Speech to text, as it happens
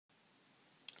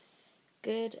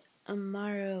Good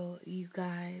morrow, you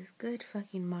guys. Good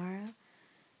fucking morrow.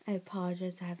 I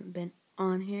apologize I haven't been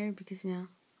on here because,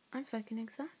 I'm fucking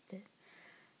exhausted.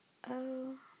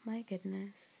 Oh my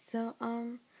goodness. So,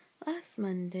 last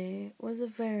Monday was a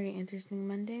very interesting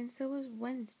Monday, and so was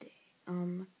Wednesday.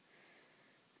 To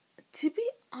be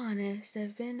honest,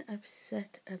 I've been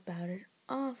upset about it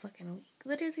all fucking week.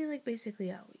 Literally,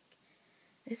 basically all week.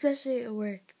 Especially at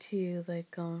work, too.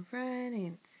 On Friday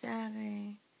and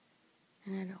Saturday.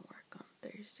 And I don't work on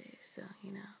Thursdays, so,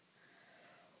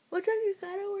 Which I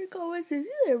gotta work on Wednesdays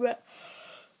either, but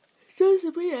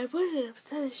doesn't mean I wasn't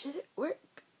upset as shit at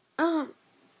work.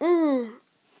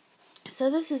 So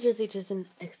this is really just an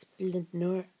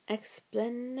explanatory?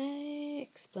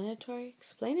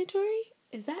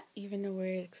 Is that even a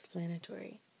word,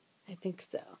 explanatory? I think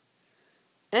so.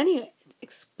 Anyway,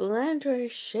 explanatory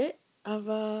shit of,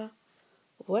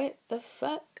 what the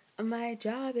fuck my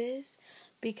job is,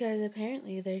 because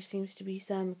apparently there seems to be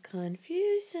some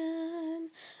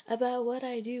confusion about what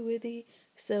I do with the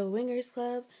Swingers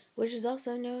Club, which is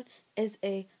also known as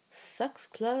a sex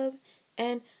club,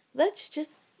 and let's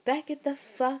just back it the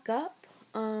fuck up,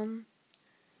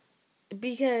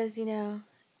 because,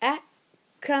 at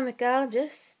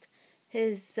Comicologist,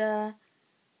 his,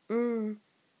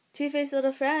 two-faced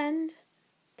little friend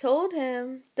told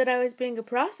him that I was being a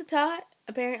prostitute.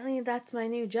 Apparently that's my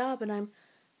new job, and I'm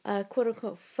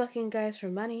quote-unquote fucking guys for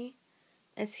money,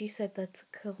 as he said. That's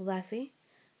classy.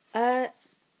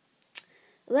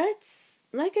 Let's,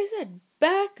 like I said,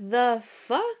 back the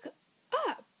fuck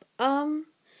up.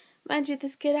 Mind you,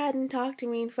 this kid hadn't talked to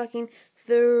me in fucking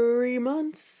 3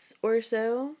 months or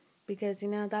so, because,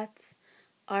 that's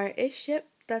our ish-ship.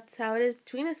 That's how it is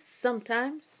between us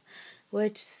sometimes,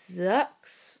 which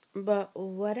sucks, but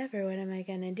whatever, what am I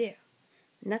gonna do?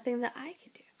 Nothing that I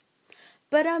can do.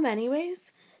 But,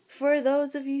 anyways, for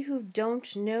those of you who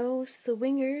don't know,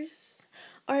 swingers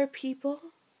are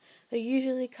people,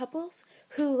 usually couples,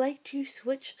 who like to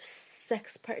switch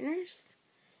sex partners.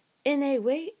 In a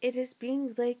way, it is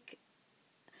being like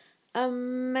a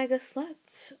mega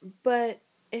slut. But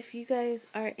if you guys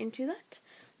are into that,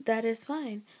 that is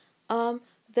fine.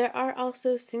 There are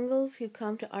also singles who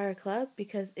come to our club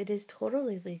because it is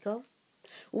totally legal.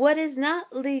 What is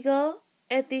not legal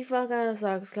at the fucking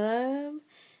sex club,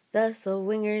 the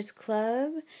Swingers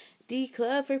Club, the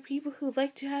club for people who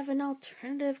like to have an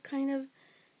alternative kind of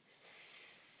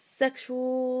sexual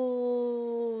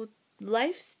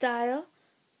lifestyle.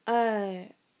 Where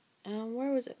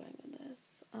was it going with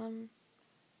this?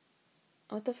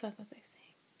 What the fuck was I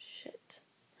saying? Shit.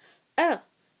 Oh,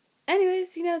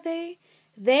 anyways,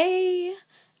 they,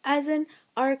 as in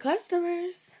our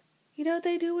customers,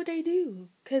 they do what they do.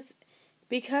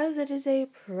 Because it is a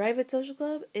private social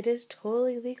club, it is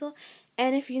totally legal.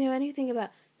 And if you know anything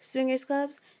about swingers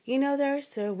clubs, there are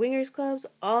swingers clubs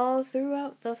all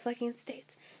throughout the fucking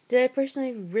states. Did I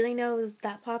personally really know it was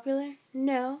that popular?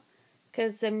 No,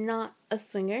 because I'm not a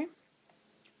swinger.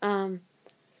 And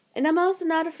I'm also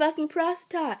not a fucking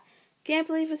prostitute. Can't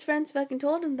believe his friends fucking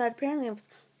told him that apparently I was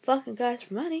fucking guys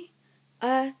for money.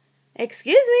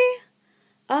 Excuse me?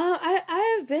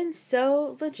 I have been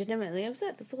so legitimately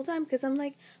upset this whole time because I'm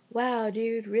like, wow,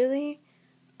 dude, really?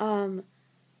 I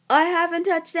haven't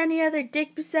touched any other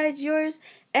dick besides yours,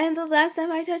 and the last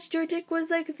time I touched your dick was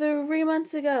 3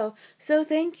 months ago. So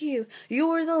thank you. You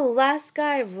were the last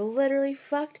guy I've literally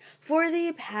fucked for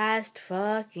the past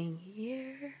fucking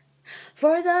year.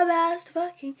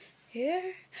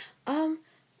 And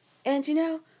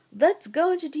let's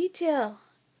go into detail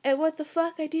at what the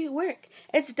fuck I do at work.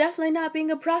 It's definitely not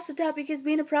being a prostitute, because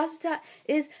being a prostitute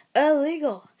is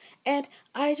illegal. And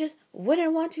I just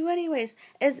wouldn't want to anyways.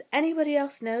 As anybody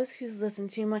else knows who's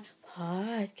listened to my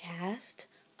podcast,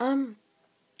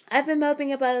 I've been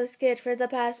moping about this kid for the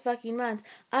past fucking months.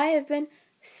 I have been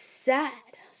sad.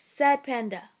 Sad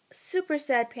panda. Super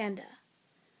sad panda.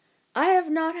 I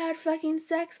have not had fucking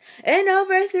sex in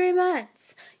over 3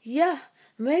 months. Yeah,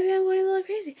 maybe I'm going a little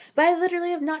crazy, but I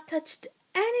literally have not touched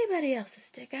anybody else's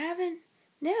dick. I haven't.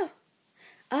 No.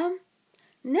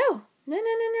 No.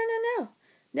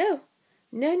 No.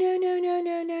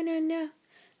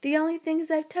 The only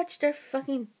things I've touched are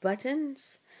fucking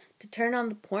buttons to turn on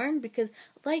the porn, because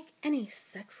like any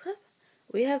sex club,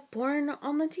 we have porn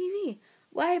on the TV.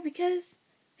 Why? Because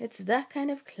it's that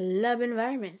kind of club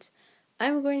environment.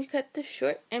 I'm going to cut this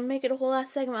short and make it a whole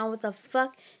ass segment on what the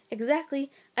fuck exactly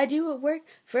I do at work,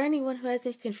 for anyone who has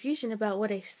any confusion about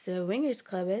what a swingers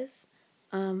club is.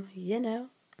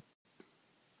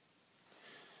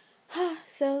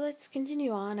 So let's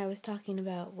continue on. I was talking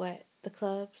about what the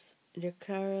clubs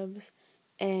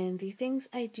and the things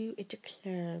I do at the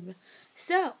club.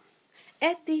 So,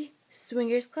 at the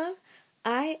Swingers Club,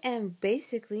 I am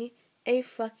basically a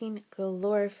fucking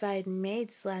glorified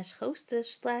maid slash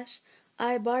hostess slash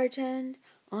I bartend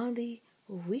on the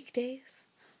weekdays.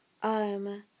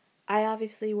 I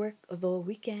obviously work the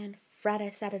weekend,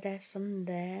 Friday, Saturday,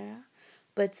 Sunday,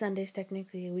 but Sunday's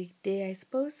technically a weekday, I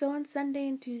suppose. So on Sunday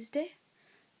and Tuesday,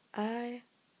 I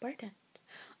bartend.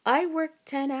 I work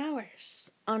 10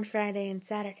 hours on Friday and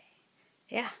Saturday.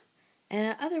 Yeah.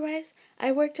 And otherwise,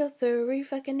 I work till 3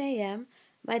 fucking a.m.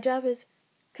 My job is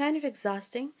kind of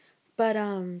exhausting, but,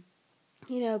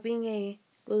 being a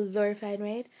glorified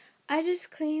maid, I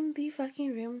just clean the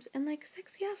fucking rooms in, like,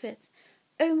 sexy outfits.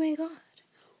 Oh my god.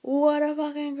 What a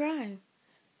fucking crime.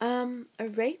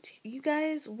 Right? You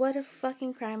guys, what a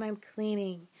fucking crime. I'm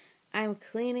cleaning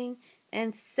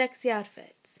and sexy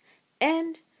outfits.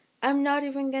 And I'm not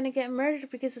even gonna get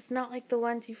murdered because it's not like the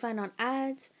ones you find on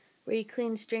ads where you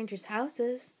clean strangers'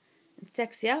 houses in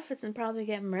sexy outfits and probably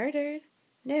get murdered.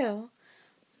 No.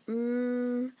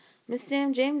 Miss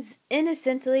Sam James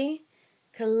innocently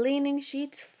cleaning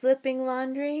sheets, flipping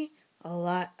laundry, a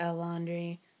lot of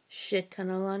laundry, shit ton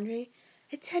of laundry,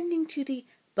 attending to the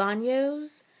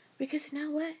baños, because you know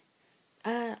what?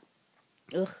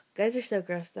 Guys are so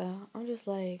gross though. I'm just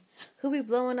like, who be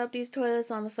blowing up these toilets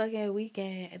on the fucking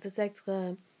weekend at the sex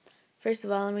club? First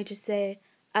of all, let me just say,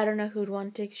 I don't know who'd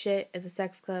want to take shit at the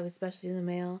sex club, especially the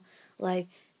male. Like,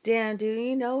 damn, dude,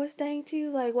 you know what's thing too?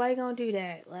 Like, why you gonna do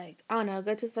that? Like, I don't know,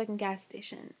 go to the fucking gas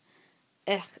station.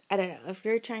 I don't know. If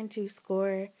you're trying to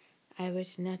score, I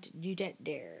wish not to do that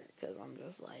there, because I'm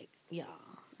just like, yeah,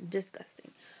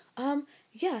 disgusting.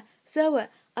 Yeah, so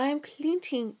I'm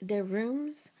cleaning the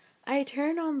rooms. I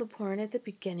turn on the porn at the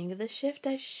beginning of the shift.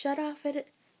 I shut off it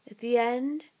at the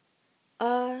end.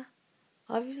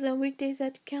 Obviously on weekdays I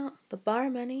have to count the bar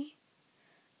money.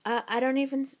 I'm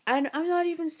not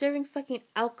even serving fucking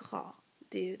alcohol,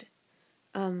 dude.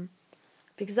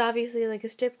 Because obviously, like a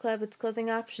strip club, it's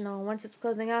clothing optional. Once it's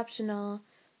clothing optional,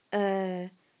 you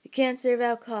can't serve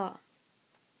alcohol.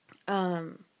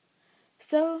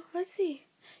 So let's see.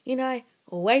 I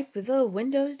wipe the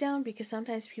windows down because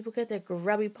sometimes people get their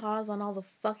grubby paws on all the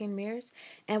fucking mirrors,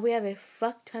 and we have a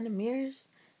fuck ton of mirrors,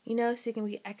 so you can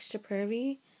be extra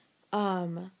pervy.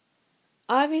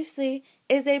 Obviously,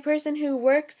 as a person who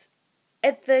works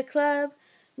at the club,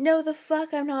 no, the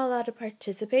fuck I'm not allowed to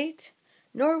participate,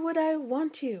 nor would I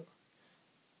want to.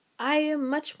 I am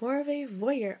much more of a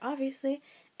voyeur, obviously,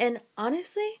 and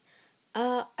honestly,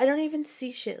 I don't even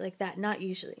see shit like that, not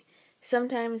usually.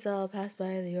 Sometimes I'll pass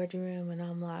by the orgy room and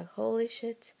I'm like, holy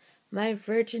shit, my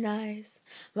fucking virgin eyes.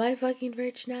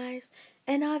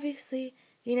 And obviously,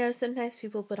 sometimes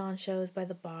people put on shows by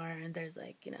the bar and there's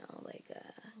like a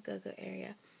go-go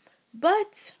area.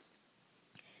 But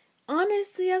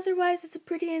honestly, otherwise, it's a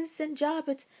pretty innocent job.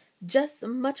 It's just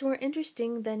much more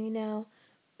interesting than,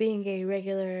 being a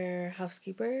regular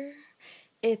housekeeper.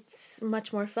 It's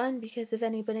much more fun because if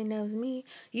anybody knows me,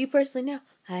 you personally know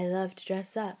I love to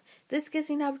dress up. This gives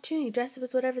me an opportunity to dress up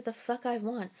as whatever the fuck I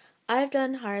want. I've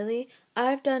done Harley.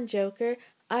 I've done Joker.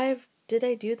 Did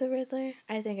I do the Riddler?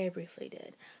 I think I briefly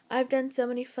did. I've done so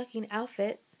many fucking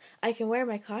outfits. I can wear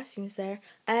my costumes there.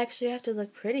 I actually have to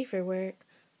look pretty for work.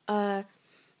 I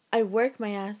work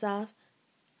my ass off.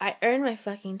 I earn my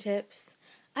fucking tips.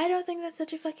 I don't think that's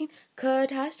such a fucking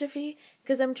catastrophe,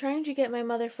 because I'm trying to get my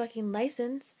motherfucking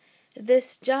license.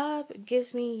 This job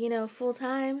gives me, full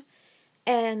time,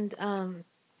 and I'm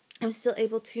still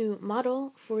able to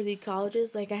model for the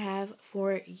colleges like I have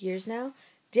for years now.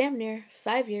 Damn near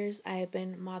 5 years I have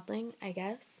been modeling, I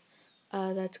guess.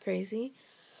 That's crazy.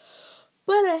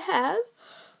 But I have.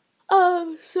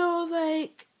 So,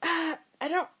 like, I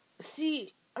don't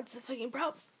see what's the fucking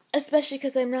problem. Especially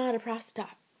because I'm not a prostitute.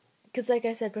 Because like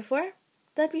I said before,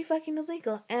 that'd be fucking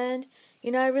illegal. And,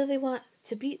 I really want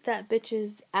to beat that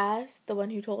bitch's ass, the one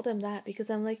who told him that, because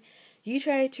I'm like, you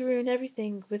tried to ruin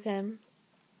everything with him.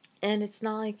 And it's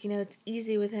not like, it's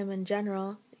easy with him in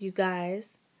general, you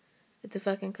guys. With the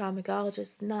fucking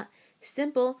comicologist, not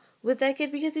simple with that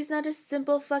kid because he's not a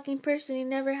simple fucking person. He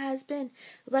never has been.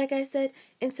 Like I said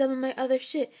in some of my other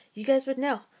shit, you guys would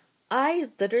know. I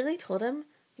literally told him,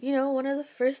 one of the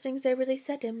first things I really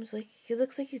said to him was like, he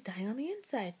looks like he's dying on the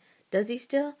inside. Does he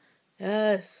still?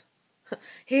 Yes.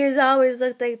 He has always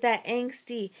looked like that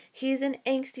angsty. He's an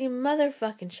angsty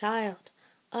motherfucking child.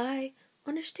 I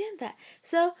understand that.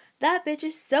 So, that bitch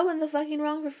is so in the fucking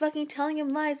wrong for fucking telling him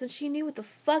lies when she knew what the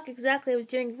fuck exactly I was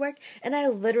doing at work, and I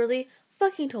literally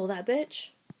fucking told that bitch.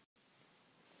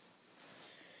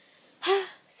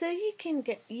 So you can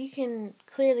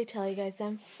clearly tell you guys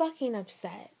I'm fucking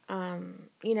upset.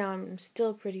 I'm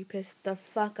still pretty pissed the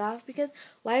fuck off because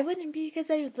why wouldn't it be?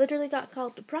 Because I literally got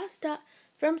called a prostitute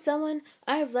from someone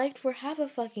I've liked for half a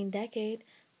fucking decade.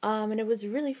 And it was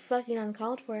really fucking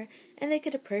uncalled for. And they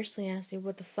could have personally asked me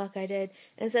what the fuck I did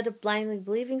instead of blindly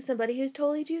believing somebody who's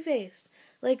totally two-faced.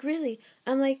 Like, really.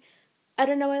 I'm like, I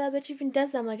don't know why that bitch even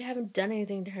does that. I'm like, I haven't done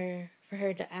anything to her for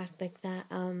her to act like that.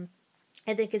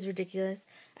 I think it's ridiculous.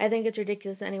 I think it's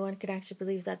ridiculous that anyone could actually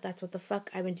believe that that's what the fuck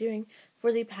I've been doing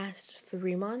for the past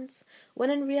 3 months.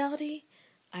 When in reality,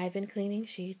 I've been cleaning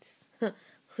sheets.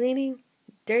 Cleaning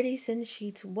dirty sin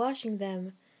sheets, washing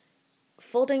them,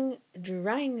 folding,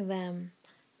 drying them,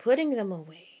 putting them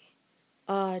away.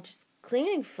 Just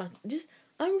cleaning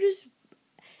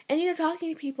and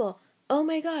talking to people. Oh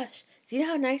my gosh, do you know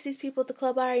how nice these people at the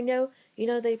club are? I know,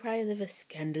 they probably live a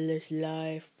scandalous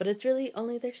life, but it's really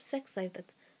only their sex life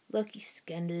that's low-key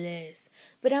scandalous.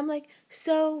 But I'm like,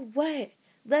 so what?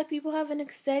 Let people have an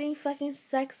exciting fucking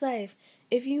sex life.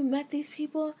 If you met these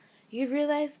people, you'd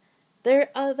realize they're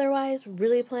otherwise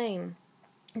really plain.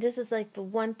 This is like the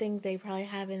one thing they probably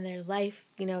have in their life,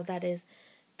 that is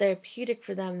therapeutic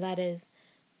for them. That is,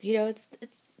 to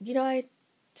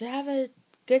have a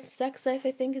good sex life,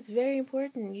 I think, is very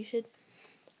important. You should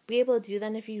be able to do that.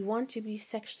 And if you want to be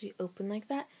sexually open like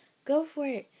that, go for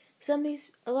it.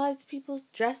 A lot of these people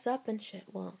dress up and shit.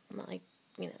 Well, not like,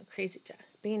 crazy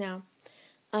dress, but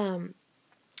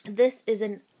this is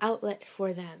an outlet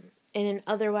for them in an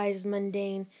otherwise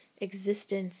mundane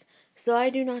existence. So I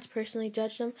do not personally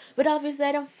judge them, but obviously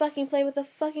I don't fucking play with the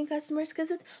fucking customers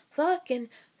because it's fucking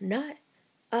not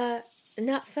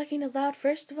fucking allowed,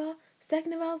 first of all.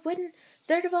 Second of all, wouldn't.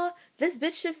 Third of all, this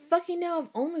bitch should fucking know I've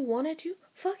only wanted to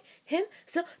fuck him,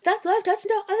 so that's why I've touched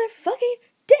no other fucking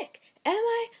dick. Am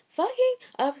I fucking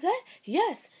upset?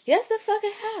 Yes. Yes, the fuck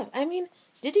I have. I mean,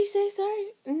 did he say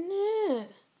sorry? Nah.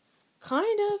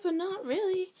 Kind of, but not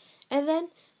really. And then,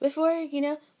 before,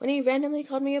 when he randomly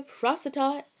called me a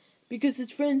prostitute, because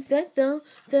his friend said though,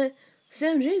 that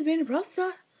Sam James being a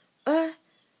prostitute,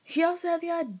 he also had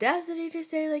the audacity to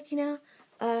say,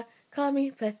 call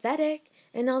me pathetic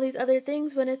and all these other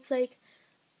things when it's like,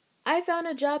 I found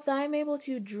a job that I'm able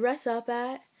to dress up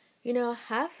at,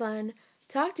 have fun,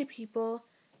 talk to people,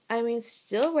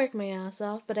 still work my ass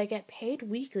off, but I get paid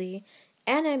weekly,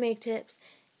 and I make tips,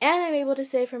 and I'm able to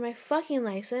save for my fucking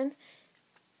license,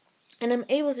 and I'm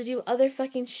able to do other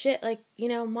fucking shit like,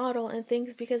 model and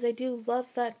things because I do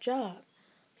love that job.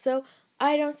 So,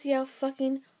 I don't see how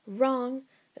fucking wrong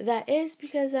that is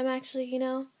because I'm actually,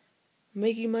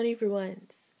 making money for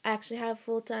once. I actually have a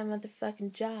full-time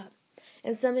motherfucking job.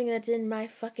 And something that's in my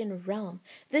fucking realm.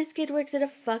 This kid works at a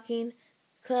fucking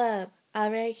club,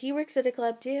 alright? He works at a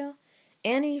club too.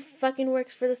 And he fucking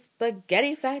works for the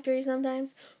spaghetti factory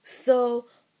sometimes. So,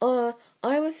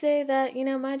 I would say that,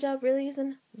 my job really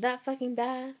isn't that fucking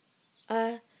bad.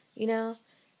 And,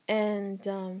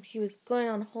 he was going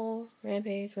on a whole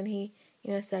rampage when he,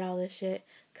 said all this shit.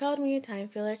 Called me a time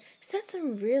filler. Said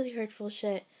some really hurtful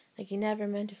shit. Like he never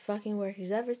meant to fucking work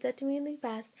he's ever said to me in the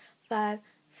past 5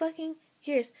 fucking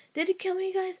years. Did it kill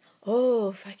me, guys?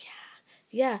 Oh, fuck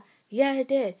yeah. Yeah, it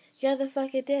did. Yeah, the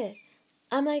fuck it did.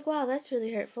 I'm like, wow, that's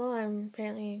really hurtful.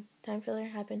 Apparently time filler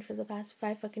happened for the past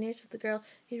 5 fucking years with the girl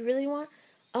you really want.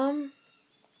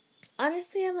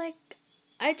 Honestly, I'm like,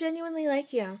 I genuinely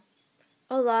like you.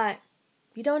 A lot.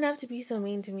 You don't have to be so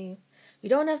mean to me. You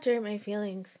don't have to hurt my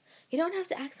feelings. You don't have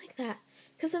to act like that.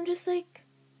 Because I'm just like,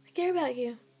 I care about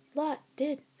you. A lot.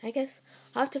 Did. I guess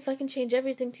I'll have to fucking change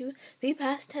everything to the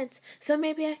past tense. So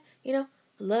maybe I,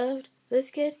 loved this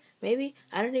kid. Maybe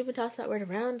I don't even toss that word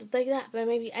around like that. But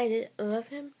maybe I did love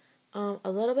him. A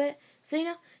little bit. So,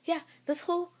 yeah, this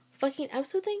whole fucking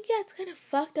episode thing, yeah, it's kind of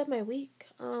fucked up my week,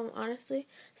 honestly.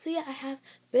 So, yeah, I have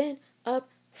been up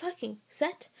fucking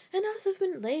set and also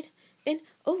been laid in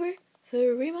over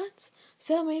 3 months.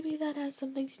 So maybe that has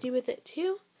something to do with it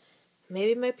too.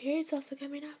 Maybe my period's also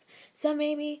coming up. So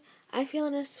maybe I feel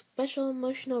in a special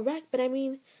emotional wreck. But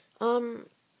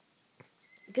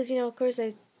because, of course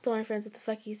I told my friends what the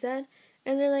fuck he said.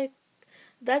 And they're like,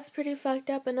 that's pretty fucked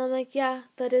up. And I'm like, yeah,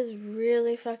 that is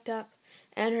really fucked up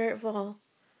and hurtful.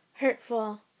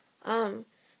 Because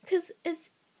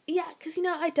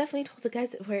I definitely told the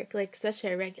guys at work, like,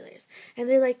 especially our regulars. And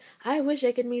they're like, I wish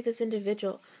I could meet this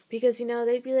individual. Because,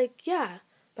 they'd be like, yeah,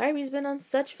 Barbie's been on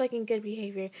such fucking good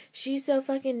behavior. She's so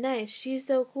fucking nice. She's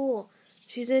so cool.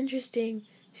 She's interesting.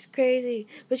 She's crazy.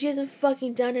 But she hasn't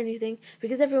fucking done anything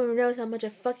because everyone knows how much I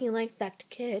fucking like that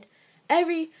kid.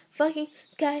 Every fucking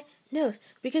guy knows.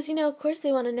 Because, of course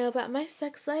they want to know about my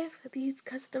sex life. These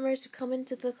customers who come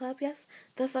into the club, yes,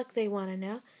 the fuck they want to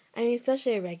know. I mean,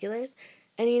 especially regulars.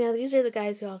 And, these are the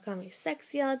guys who all call me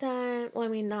sexy all the time. Well, I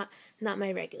mean, not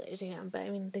my regulars, but, I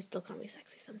mean, they still call me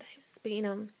sexy sometimes. But,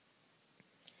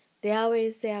 they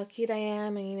always say how cute I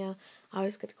am, and, I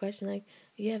always get the question, like,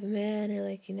 you have a man, or,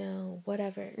 like,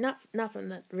 whatever. Not from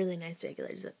the really nice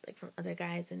regulars, but, like, from other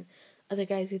guys, and other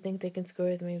guys who think they can score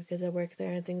with me because I work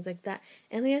there and things like that.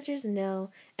 And the answer is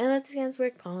no, and that's against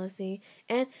work policy.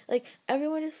 And, like,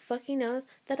 everyone just fucking knows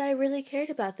that I really cared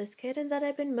about this kid and that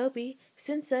I've been mopey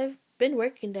since I've been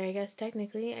working there, I guess,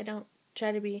 technically. I don't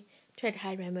try to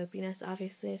hide my mopiness,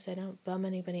 obviously, so I don't bum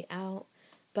anybody out.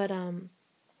 But,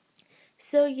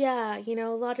 so yeah, a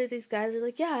lot of these guys are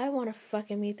like, yeah, I want to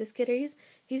fucking meet this kid, or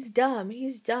he's dumb,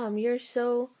 you're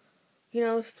so,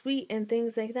 sweet and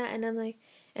things like that. And I'm like,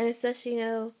 and especially,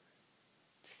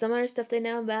 some other stuff they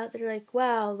know about, they're like,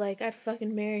 wow, like, I'd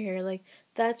fucking marry her. Like,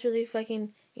 that's really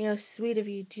fucking, sweet of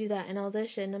you to do that and all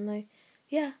this shit. And I'm like,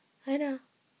 yeah, I know.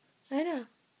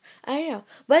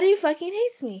 But he fucking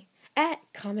hates me. At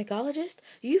Comicologist,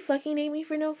 you fucking hate me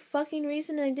for no fucking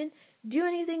reason, and I didn't do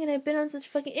anything, and I've been on such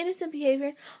fucking innocent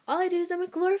behavior. All I do is I'm a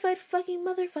glorified fucking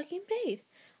motherfucking maid.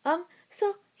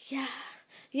 So, yeah.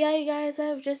 Yeah, you guys,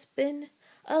 I've just been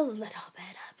a little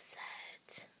bit upset.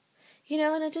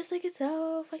 And I just like, it's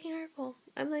so fucking hurtful.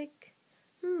 I'm like,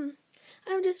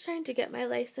 I'm just trying to get my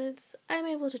license. I'm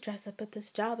able to dress up at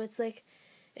this job. It's like,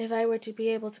 if I were to be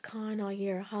able to con all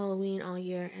year, Halloween all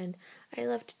year, and I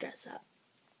love to dress up.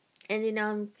 And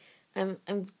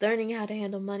I'm learning how to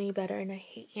handle money better, and I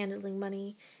hate handling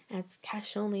money, and it's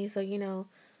cash only, so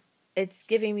it's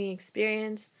giving me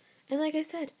experience. And like I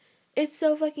said, it's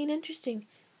so fucking interesting.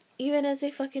 Even as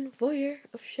a fucking voyeur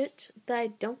of shit that I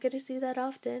don't get to see that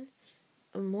often,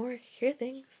 or hear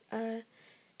things,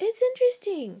 it's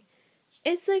interesting.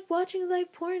 It's like watching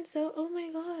live porn, so oh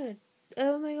my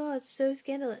god, so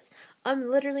scandalous. I'm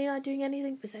literally not doing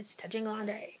anything besides touching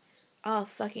laundry all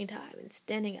fucking time and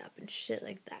standing up and shit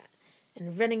like that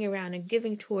and running around and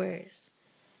giving tours.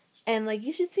 And like,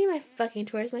 you should see my fucking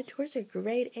tours. My tours are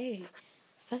grade A.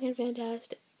 Fucking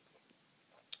fantastic.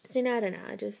 See, no, I don't know.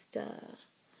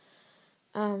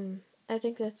 I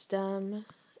think that's dumb.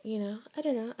 I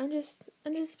don't know. I'm just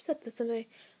upset that somebody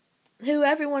who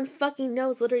everyone fucking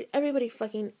knows, literally everybody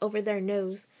fucking over there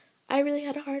knows, I really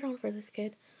had a hard on for this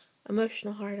kid.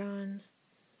 Emotional hard on,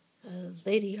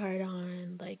 lady hard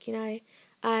on. Like,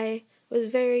 I was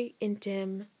very into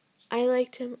him. I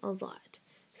liked him a lot.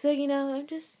 So, I'm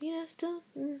just, still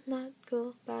not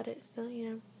cool about it. So,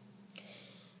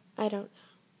 I don't know.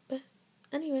 But,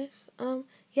 anyways,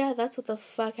 yeah, that's what the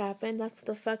fuck happened. That's what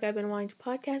the fuck I've been wanting to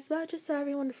podcast about, just so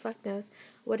everyone the fuck knows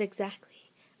what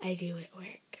exactly I do at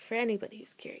work, for anybody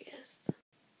who's curious.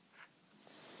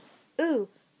 Ooh,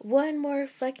 one more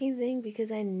fucking thing,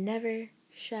 because I never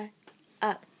shut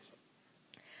up.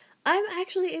 I'm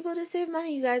actually able to save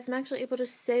money, you guys. I'm actually able to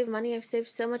save money. I've saved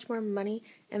so much more money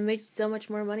and made so much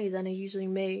more money than I usually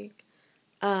make.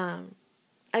 I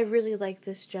really like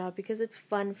this job because it's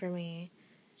fun for me.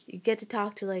 You get to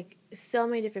talk to, like, so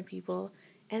many different people.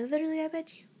 And literally, I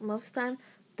bet you, most of the time,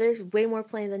 there's way more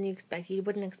playing than you expect. You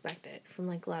wouldn't expect it from,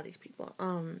 like, a lot of these people.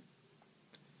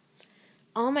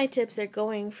 All my tips are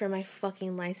going for my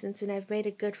fucking license, and I've made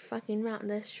a good fucking amount in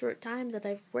this short time that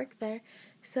I've worked there.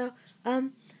 So,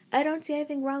 I don't see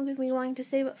anything wrong with me wanting to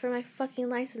save up for my fucking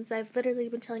license. I've literally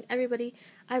been telling everybody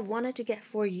I've wanted to get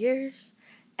for years.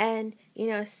 And,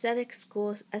 aesthetic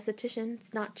school,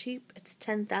 esthetician's not cheap. It's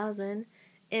 $10,000.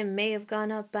 It may have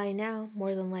gone up by now,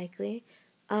 more than likely.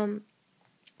 So,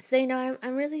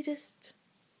 I'm really just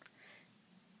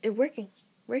working,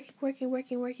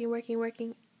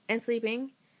 and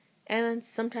sleeping, and then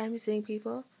sometimes seeing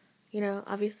people.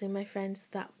 Obviously my friends,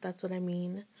 that's what I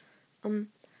mean.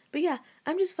 But yeah,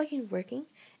 I'm just fucking working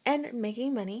and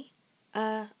making money.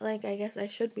 Like, I guess I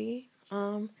should be.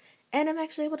 And I'm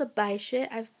actually able to buy shit.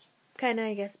 I've kind of,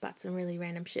 I guess, bought some really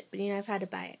random shit, but I've had to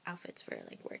buy outfits for,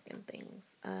 like, work and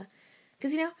things.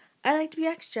 Cause, I like to be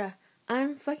extra.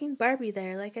 I'm fucking Barbie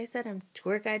there. Like I said, I'm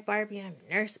tour guide Barbie, I'm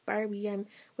nurse Barbie, I'm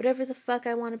whatever the fuck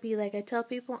I want to be. Like I tell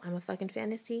people, I'm a fucking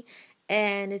fantasy,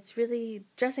 and it's really,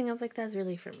 dressing up like that's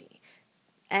really for me.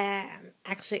 I'm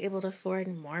actually able to afford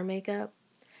more makeup.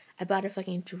 I bought a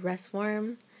fucking dress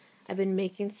form. I've been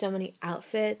making so many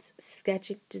outfits,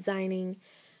 sketching, designing.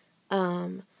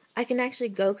 I can actually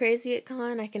go crazy at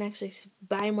con. I can actually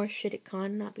buy more shit at con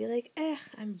and not be like,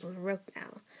 I'm broke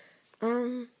now.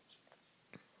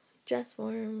 Dress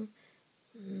form,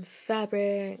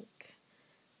 fabric,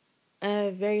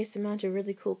 various amount of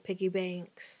really cool piggy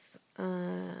banks.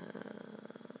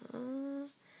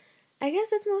 I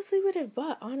guess that's mostly what I've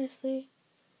bought, honestly.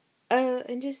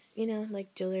 And just,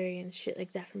 like jewelry and shit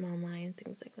like that from online,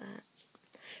 things like that.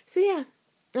 So yeah,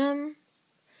 I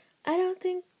don't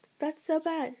think that's so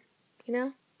bad,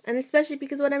 And especially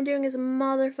because what I'm doing is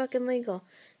motherfucking legal.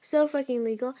 So fucking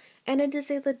legal. And it is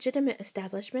a legitimate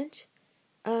establishment.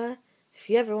 If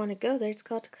you ever want to go there, it's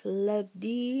called Club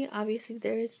D. Obviously,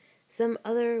 there is some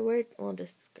other word. Well,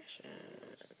 discretions.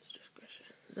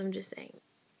 I'm just saying.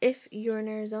 If you're in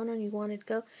Arizona and you wanted to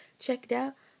go, check it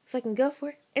out. Fucking go for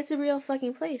it. It's a real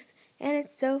fucking place. And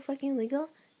it's so fucking legal.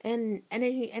 And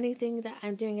anything that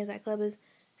I'm doing at that club is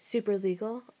super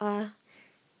legal.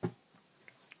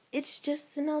 It's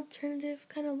just an alternative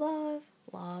kind of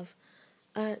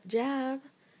job.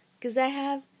 Because I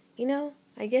have,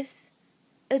 I guess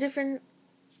a different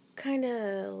kind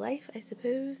of life, I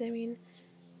suppose. I mean,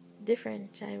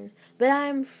 different. But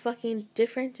I'm fucking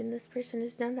different, and this person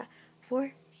has done that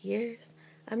for years.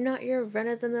 I'm not your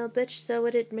run-of-the-mill bitch, so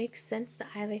would it make sense that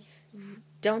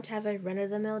don't have a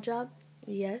run-of-the-mill job?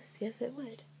 Yes, it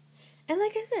would. And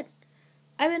like I said,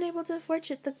 I've been able to afford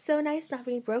shit that's so nice not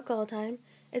being broke all the time.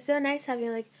 It's so nice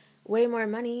having, like, way more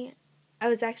money. I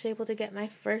was actually able to get my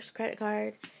first credit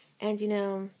card,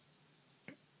 and,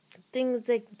 things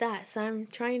like that. So I'm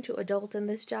trying to adult, and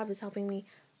this job is helping me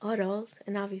adult,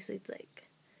 and obviously it's like,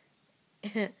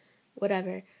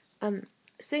 whatever.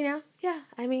 So, yeah,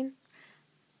 I mean,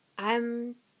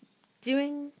 I'm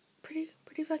doing pretty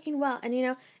fucking well, and,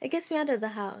 it gets me out of the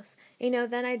house.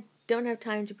 Then I don't have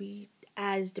time to be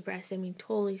as depressed. I mean,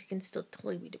 can still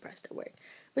totally be depressed at work.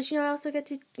 But, I also get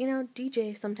to,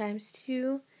 DJ sometimes,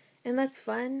 too, and that's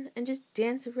fun, and just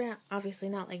dance around. Obviously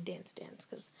not like dance,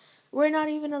 because we're not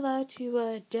even allowed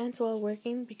to dance while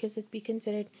working, because it'd be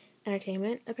considered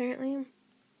entertainment, apparently.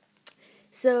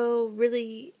 So,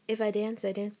 really, if I dance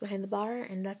behind the bar,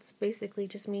 and that's basically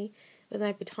just me with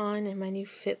my baton and my new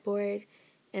Fitboard,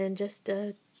 and just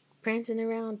prancing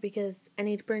around, because I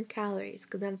need to burn calories,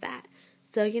 because I'm fat.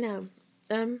 So,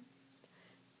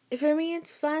 for me,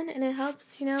 it's fun, and it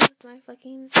helps, with my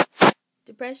fucking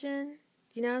depression,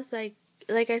 so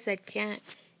like I said, can't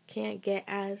get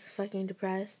as fucking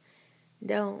depressed,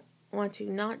 don't want to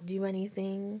not do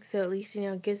anything, so at least,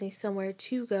 it gives me somewhere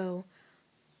to go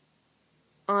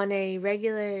on a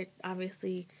regular,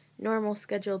 obviously, normal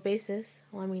schedule basis.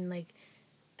 Well, I mean, like,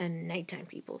 a nighttime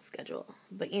people schedule,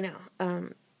 but,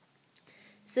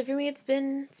 so for me, it's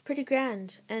pretty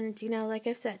grand, and, like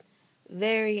I've said,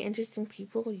 very interesting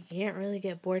people. You can't really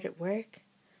get bored at work.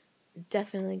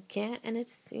 Definitely can't, and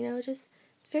it's, it's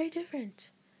very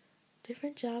different.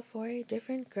 Different job for a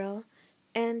different girl,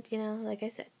 and, like I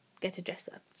said, get to dress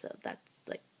up, so that's,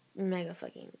 like, mega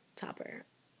fucking topper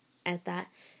at that.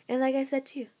 And like I said,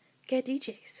 too, get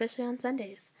DJ, especially on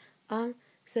Sundays. So,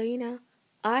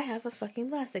 I have a fucking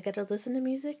blast. I get to listen to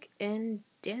music and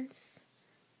dance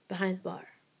behind the bar,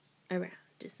 around,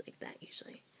 just like that,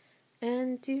 usually.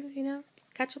 And do,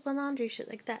 catch up on laundry, shit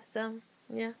like that. So,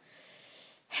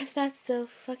 if that's so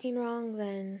fucking wrong,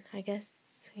 then I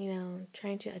guess,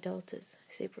 trying to adult is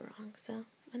super wrong. So,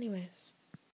 anyways.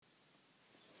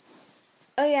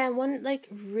 Oh yeah, one, like,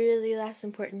 really last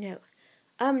important note.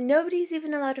 Nobody's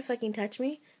even allowed to fucking touch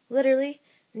me. Literally,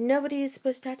 nobody is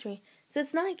supposed to touch me. So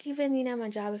it's not like even, my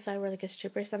job if I were, like, a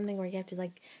stripper or something where you have to,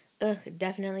 like,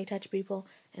 definitely touch people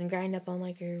and grind up on,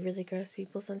 like, your really gross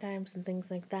people sometimes and things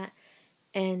like that.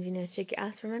 And, shake your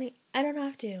ass for money. I don't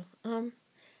have to.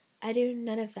 I do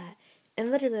none of that. And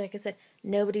literally, like I said,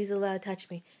 nobody's allowed to touch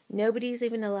me. Nobody's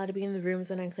even allowed to be in the rooms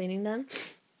when I'm cleaning them.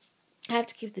 I have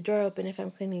to keep the door open if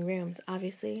I'm cleaning rooms,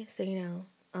 obviously. So,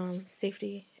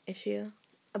 safety issue.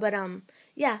 But,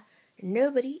 yeah,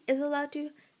 nobody is allowed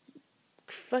to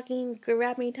fucking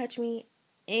grab me, touch me,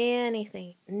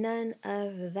 anything. None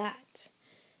of that.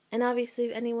 And obviously,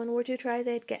 if anyone were to try,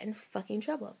 they'd get in fucking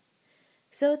trouble.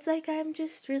 So it's like I'm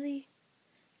just really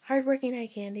hardworking eye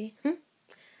candy.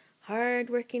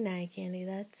 Hardworking eye candy.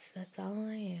 That's all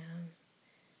I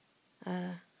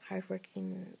am.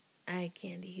 Hardworking eye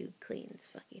candy who cleans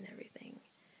fucking everything.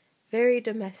 Very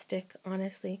domestic,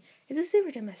 honestly. It's a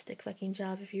super domestic fucking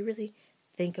job if you really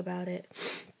think about it.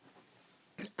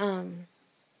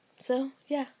 So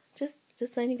yeah, just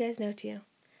letting you guys know too.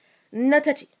 Not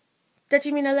touchy.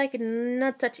 Touchy me not like it,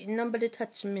 not touchy. Nobody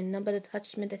touch me,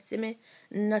 that's me,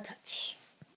 not touch.